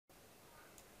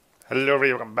Hello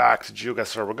everybody, welcome back to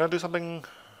Geoguessr. We're gonna do something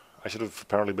I should have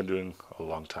apparently been doing a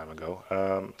long time ago.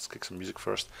 Let's kick some music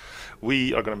first.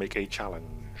 We are gonna make a challenge.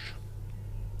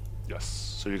 Yes,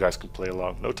 so you guys can play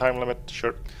along. No time limit,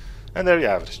 sure. And there you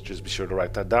have it. Just be sure to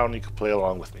write that down. You can play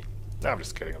along with me. No, I'm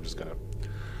just kidding. I'm just gonna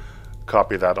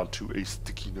copy that onto a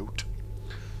sticky note.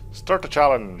 Start the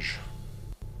challenge.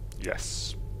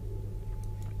 Yes.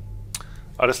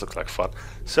 Oh, this looks like fun.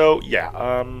 So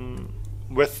yeah,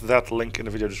 with that link in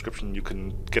the video description, you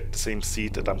can get the same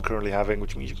seed that I'm currently having,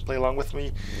 which means you can play along with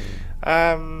me.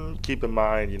 Keep in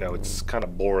mind, you know, it's kind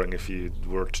of boring if you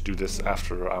were to do this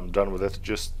after I'm done with it.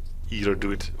 Just either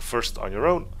do it first on your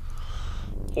own,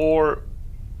 or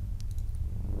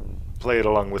play it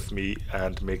along with me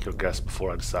and make your guess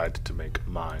before I decide to make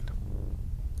mine.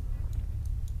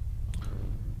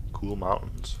 Cool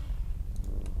mountains.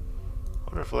 I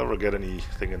wonder if we'll ever get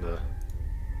anything in the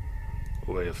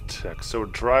way of text. So we're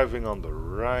driving on the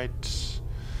right.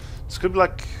 This could be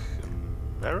like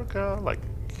America, like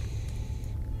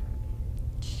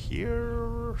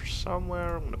here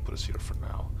somewhere. I'm gonna put us here for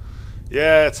now.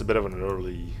 Yeah, it's a bit of an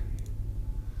early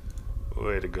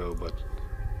way to go, but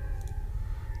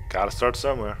gotta start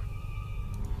somewhere.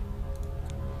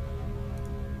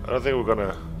 I don't think we're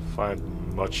gonna find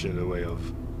much in the way of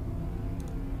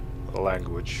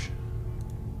language.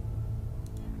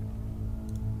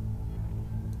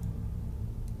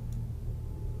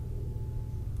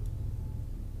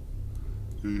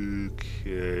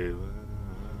 Okay.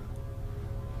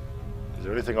 Is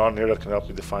there anything on here that can help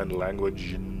me define the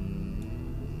language?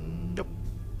 Nope.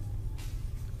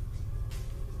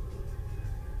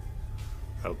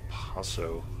 El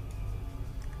Paso.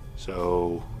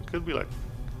 So it could be like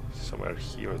somewhere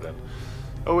here then.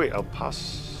 Oh wait, El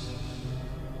Paso.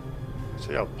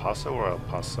 Say El Paso or El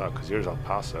Paso? Because here's El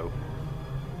Paso.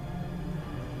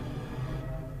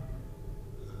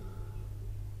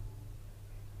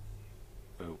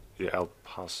 Yeah, El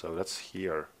Paso, that's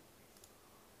here.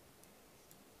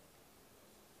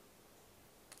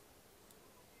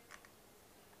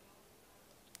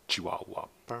 Chihuahua.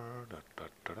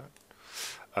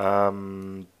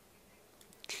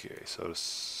 Okay, so the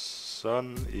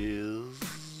sun is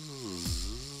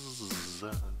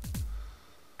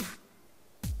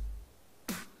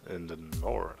in the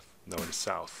north. No, in the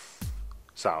south.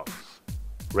 South.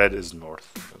 Red is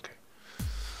north. Okay.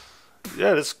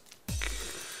 Yeah, this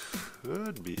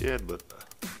could be it, but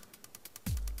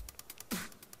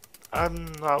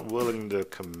I'm not willing to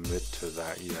commit to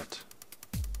that yet.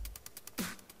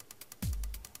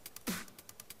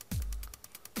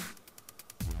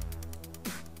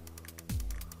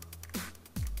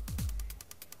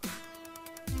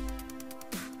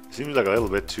 Seems like a little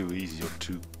bit too easy or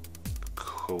too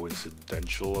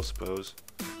coincidental, I suppose.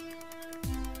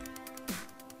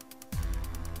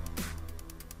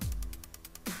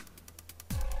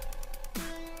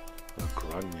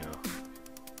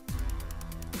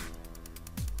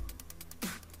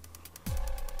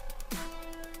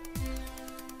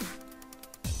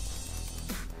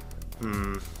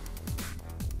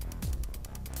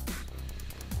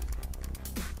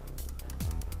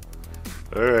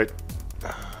 Alright.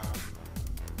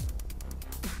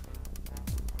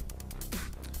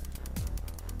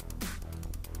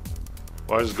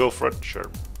 Well, just go for it? Sure.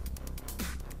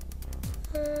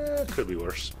 Could be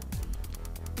worse.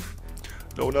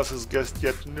 No one else has guessed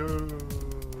yet? No.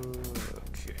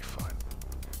 Okay, fine.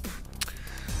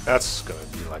 That's gonna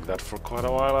be like that for quite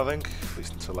a while, I think. At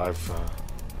least until I've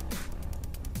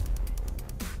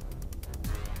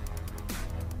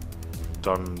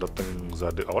done the things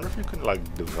I do. I wonder if you can like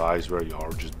devise where you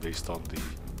are just based on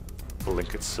the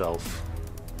link itself.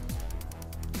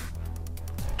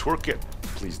 Twerk it.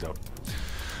 Please don't.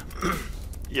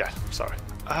 Yeah, sorry.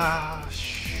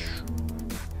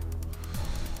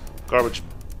 Garbage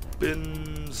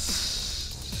bins.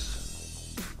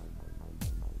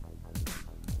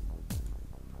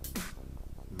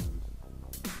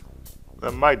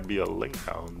 There might be a link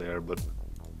down there, but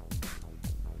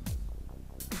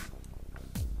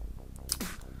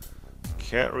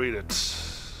can't read it.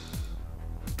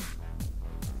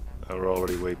 We're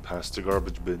already way past the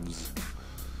garbage bins.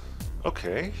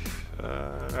 Okay,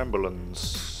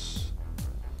 ambulance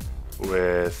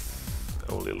with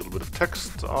only a little bit of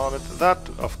text on it. That,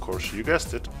 of course, you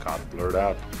guessed it, got blurred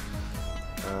out.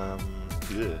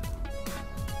 Yeah.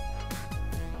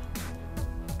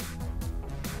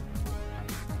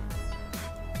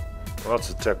 Lots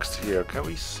of text here. Can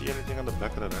we see anything on the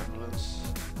back of that ambulance?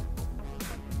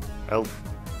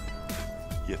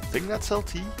 You think that's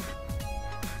LT? You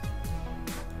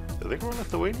think we're in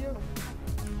Lithuania?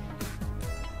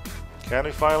 Can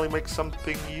we finally make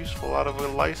something useful out of a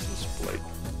license plate?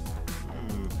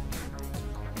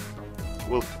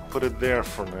 We'll put it there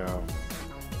for now.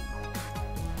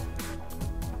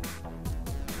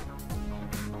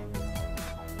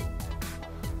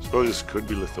 Suppose this could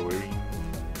be Lithuanian.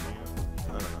 I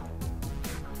don't know.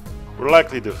 We're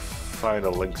likely to find a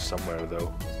link somewhere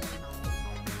though.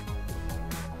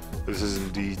 This is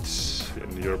indeed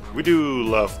in Europe. We do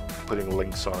love putting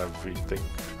links on everything.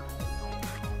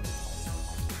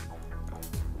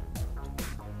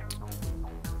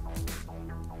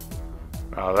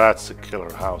 Now that's a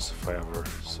killer house if I ever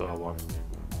saw one.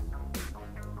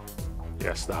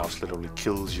 Yes, the house literally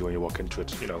kills you when you walk into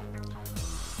it, you know.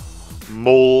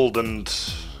 Mold and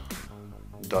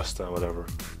dust and whatever.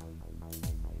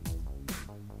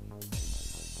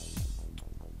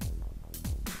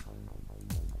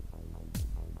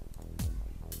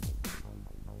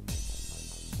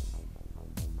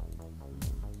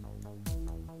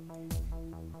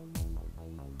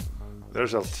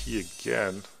 There's LT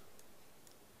again.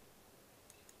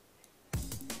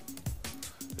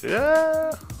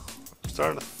 Yeah, I'm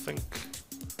starting to think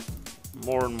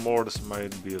more and more this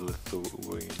might be a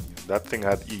Lithuanian. That thing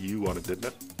had EU on it, didn't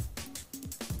it?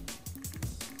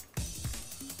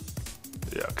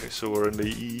 Yeah, okay, so we're in the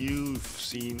EU. We've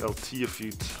seen LT a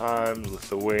few times.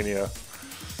 Lithuania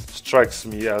strikes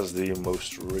me as the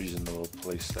most reasonable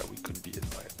place that we could be in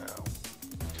right now.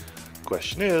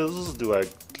 Question is, do I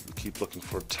keep looking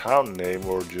for a town name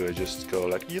or do I just go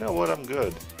like, you know what, I'm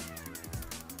good?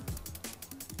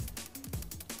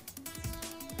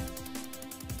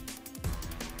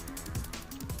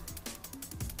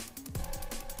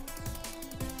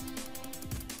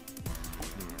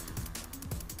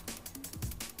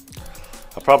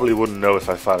 I probably wouldn't know if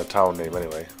I found a town name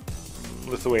anyway.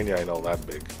 Lithuania ain't all that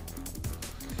big.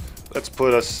 Let's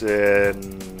put us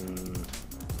in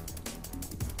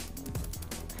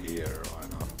here, why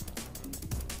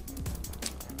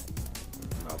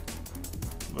not?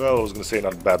 Well, I was gonna say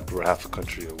not bad, but we're half a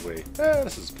country away.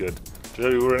 This is good. Today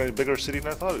we were in a bigger city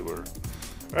than I thought we were.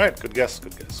 Alright, good guess,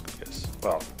 good guess, good guess.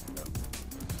 Well, no.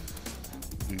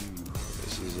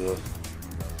 This is a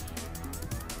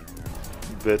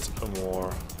bit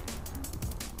more.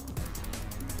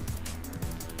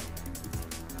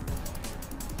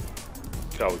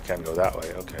 Oh, we can go that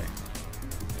way, okay.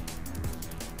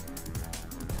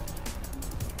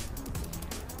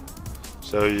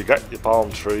 So you got your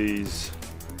palm trees.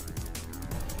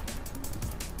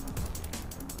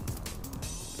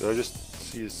 Did I just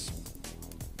see his...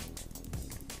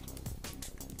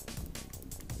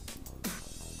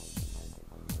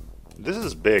 This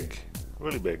is big,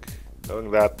 really big.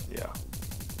 Knowing that, yeah,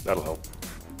 that'll help.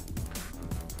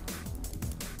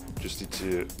 Just need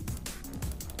to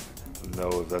know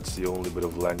if that's the only bit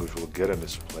of language we'll get in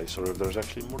this place, or if there's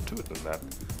actually more to it than that.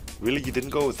 Really, you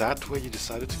didn't go that way? You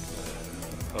decided to?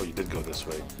 Oh, you did go this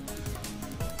way.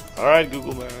 All right,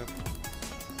 Google man.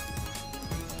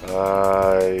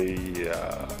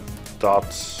 Yeah.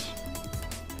 Dot.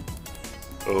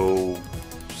 Oh,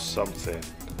 something.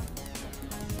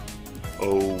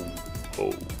 Oh.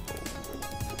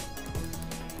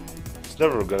 It's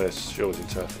never gonna show the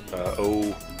entire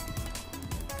thing.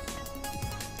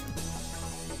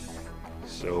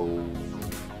 So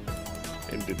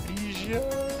Indonesia.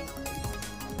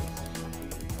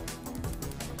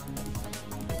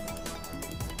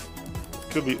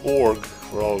 Could be org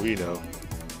for all we know.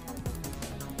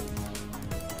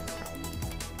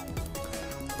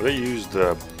 But they used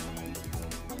no,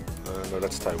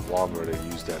 that's Taiwan where they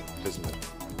used that, isn't it?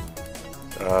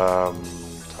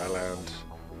 Thailand.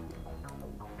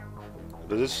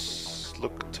 Does this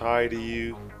look Thai to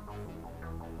you?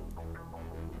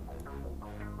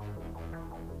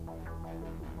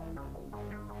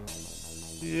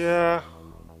 Yeah.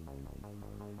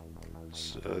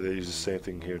 So they use the same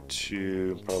thing here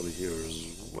too, probably here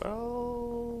as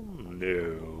well.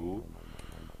 No.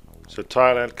 So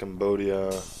Thailand,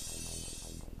 Cambodia.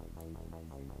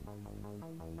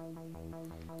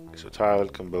 So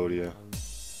Thailand, Cambodia.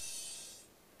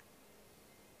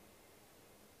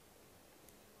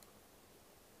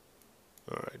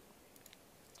 Alright.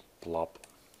 Plop.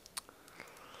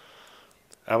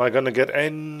 Am I gonna get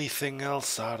anything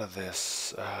else out of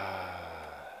this?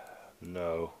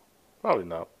 No. Probably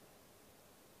not.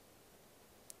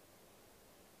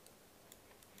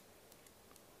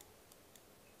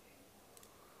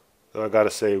 Though I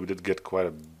gotta say we did get quite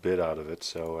a bit out of it,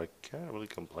 so I can't really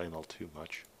complain all too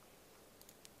much.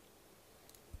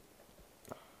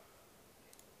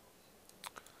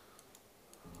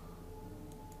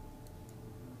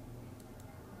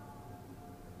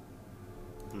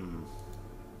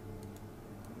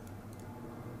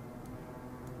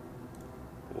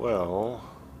 Well,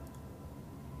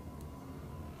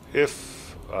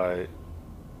 if I...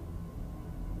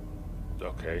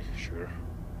 Okay, sure.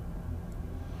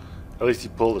 At least he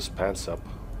pulled his pants up.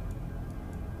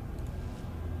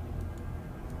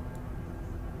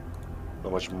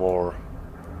 Not much more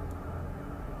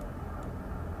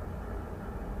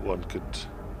one could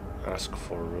ask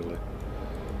for, really.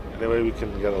 Anyway, we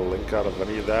can get a link out of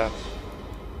any of that.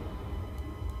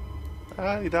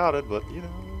 I doubt it, but you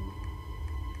know.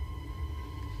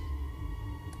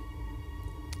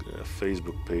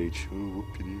 Facebook page. Ooh,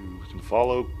 whoopie-doo. You can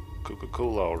follow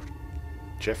Coca-Cola or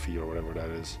Jeffy or whatever that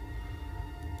is.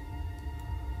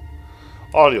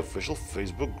 On the official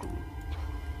Facebook group.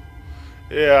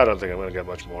 Yeah, I don't think I'm gonna get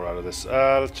much more out of this.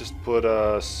 Let's just put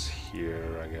us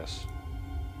here, I guess.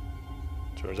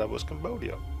 Turns out it was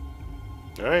Cambodia.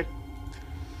 Alright.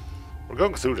 We're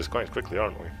going through this quite quickly,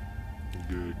 aren't we?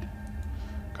 Good.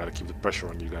 Gotta keep the pressure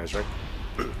on you guys, right?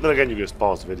 Then again, you just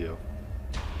pause the video.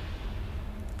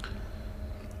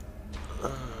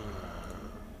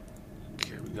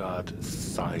 Okay, we got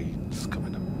signs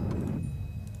coming up.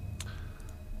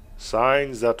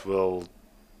 Signs that will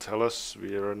tell us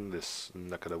we are in this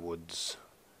neck of the woods.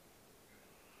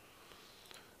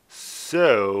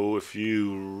 So, if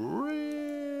you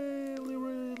really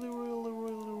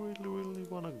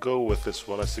want to go with this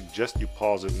one, I suggest you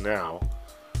pause it now.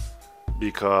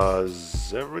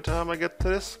 Because every time I get to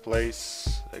this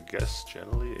place, I guess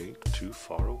generally ain't too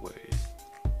far away.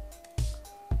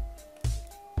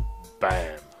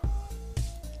 Bam.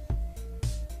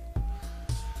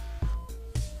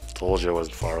 Told you I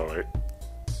wasn't far away.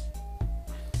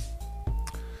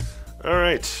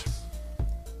 Alright.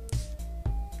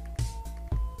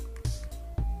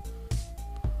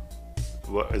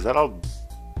 What is that,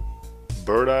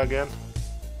 Alberta again?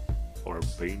 Or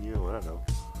Albania? I don't know.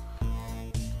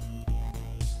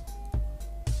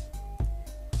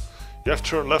 You have to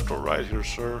turn left or right here,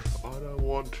 sir. I don't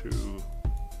want to.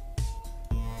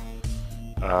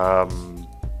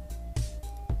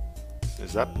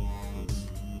 Is that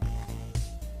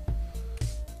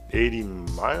 80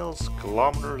 miles?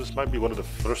 Kilometers? This might be one of the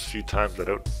first few times I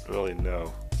don't really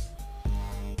know.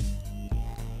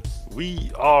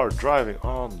 We are driving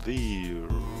on the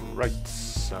right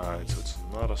side, so it's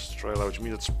not Australia, which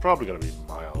means it's probably going to be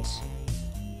miles.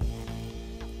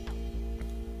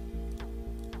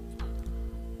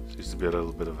 Seems to be a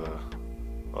little bit of a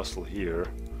hustle here.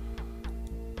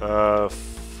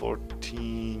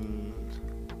 14.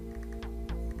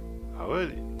 I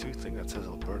do think that says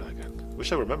Alberta again.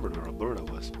 Wish I remembered where Alberta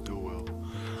was. Oh well.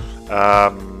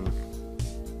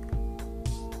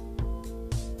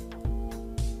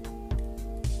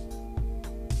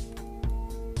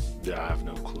 Yeah, I have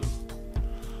no clue.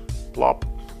 Plop.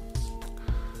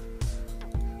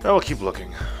 Now we'll keep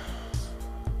looking.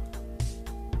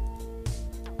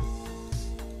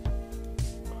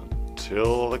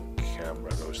 Until the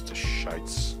camera goes to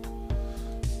shites.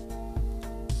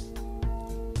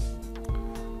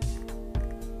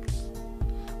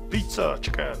 Pizza,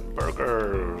 chicken,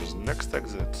 burgers, next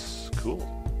exit. Cool.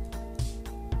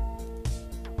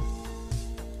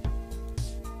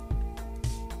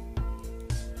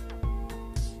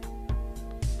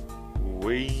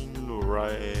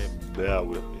 Yeah,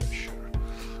 sure.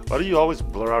 Why do you always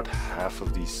blur out half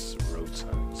of these road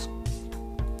signs?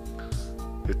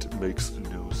 It makes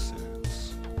no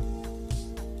sense.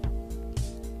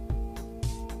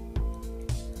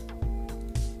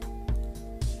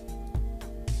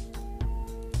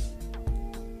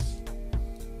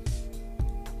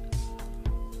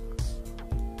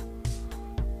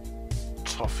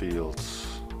 Tuffields.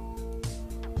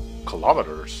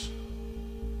 Kilometers.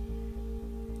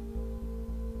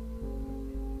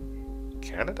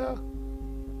 Canada?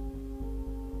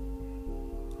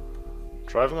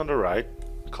 Driving on the right,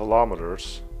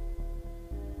 kilometers.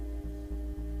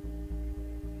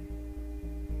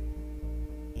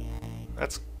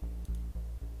 That's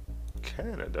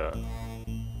Canada,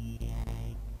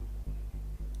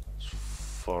 as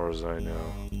far as I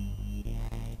know.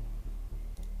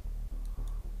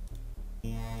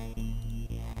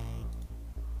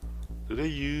 Do they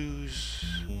use...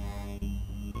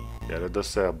 Yeah, that does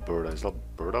say Alberta. Is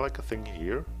Alberta like a thing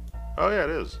here? Oh yeah, it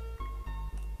is.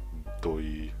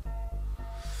 Doi.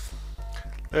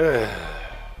 So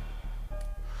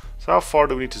how far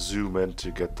do we need to zoom in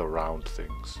to get the round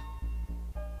things?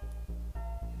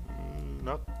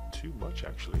 Not too much,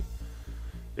 actually.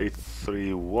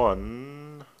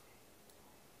 831...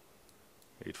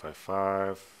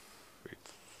 855... 8...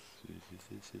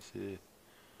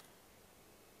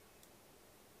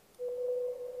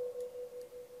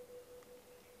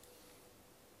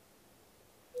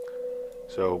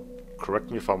 So correct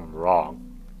me if I'm wrong.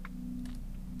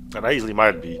 And I easily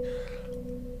might be.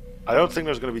 I don't think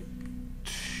there's going to be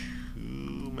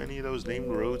too many of those named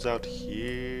roads out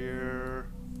here.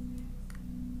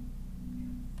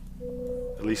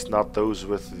 At least not those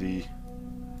with the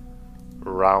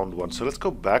round one. So let's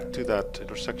go back to that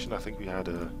intersection. I think we had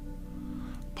a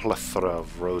plethora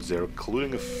of roads there,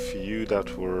 including a few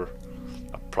that were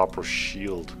a proper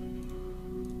shield.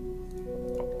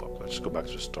 Let's go back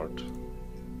to the start.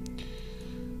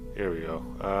 Here we go.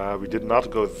 We did not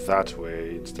go that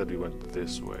way. Instead, we went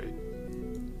this way.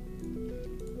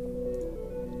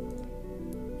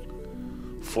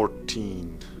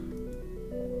 14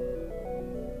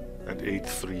 and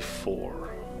 834.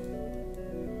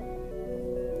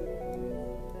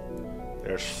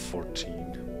 There's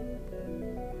 14.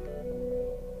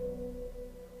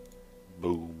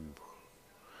 Boom.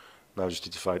 Now I just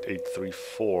need to find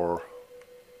 834.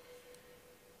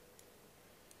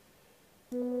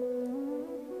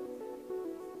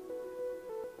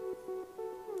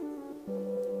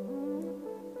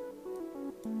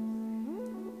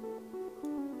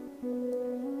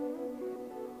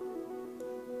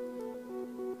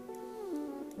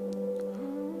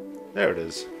 There it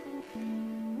is.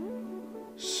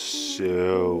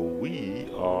 So we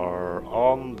are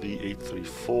on the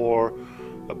 834,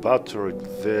 about to read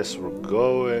this. We're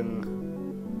going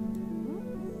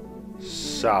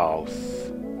south.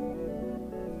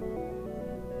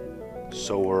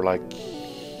 So we're like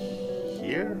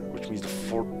here, which means the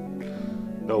four.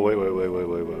 No, wait.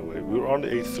 We were on the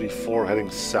 834 heading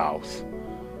south.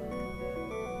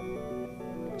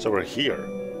 So we're here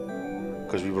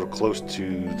because we were close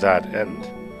to that end.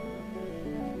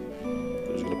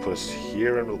 It was going to put us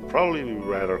here, and we'll probably be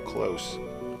rather close.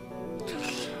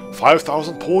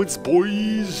 5,000 points,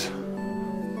 boys!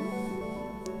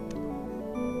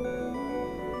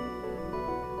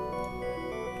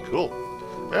 Cool.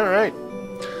 Alright.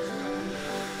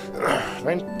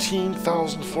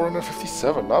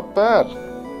 19,457, not bad.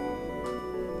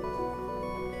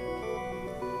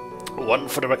 One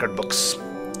for the record books.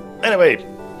 Anyway,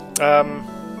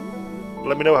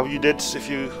 let me know how you did, if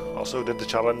you also did the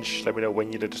challenge. Let me know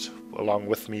when you did it, along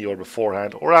with me, or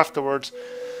beforehand, or afterwards.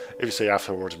 If you say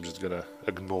afterwards, I'm just gonna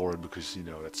ignore it, because, you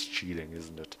know, that's cheating,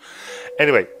 isn't it?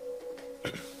 Anyway,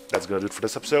 that's gonna do it for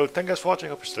this episode. Thank you guys for watching.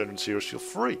 I hope you're still in series. Feel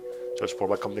free to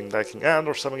support by commenting, liking, and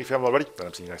or subbing if you haven't already. And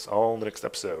I'm seeing you guys on the next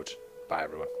episode. Bye,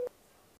 everyone.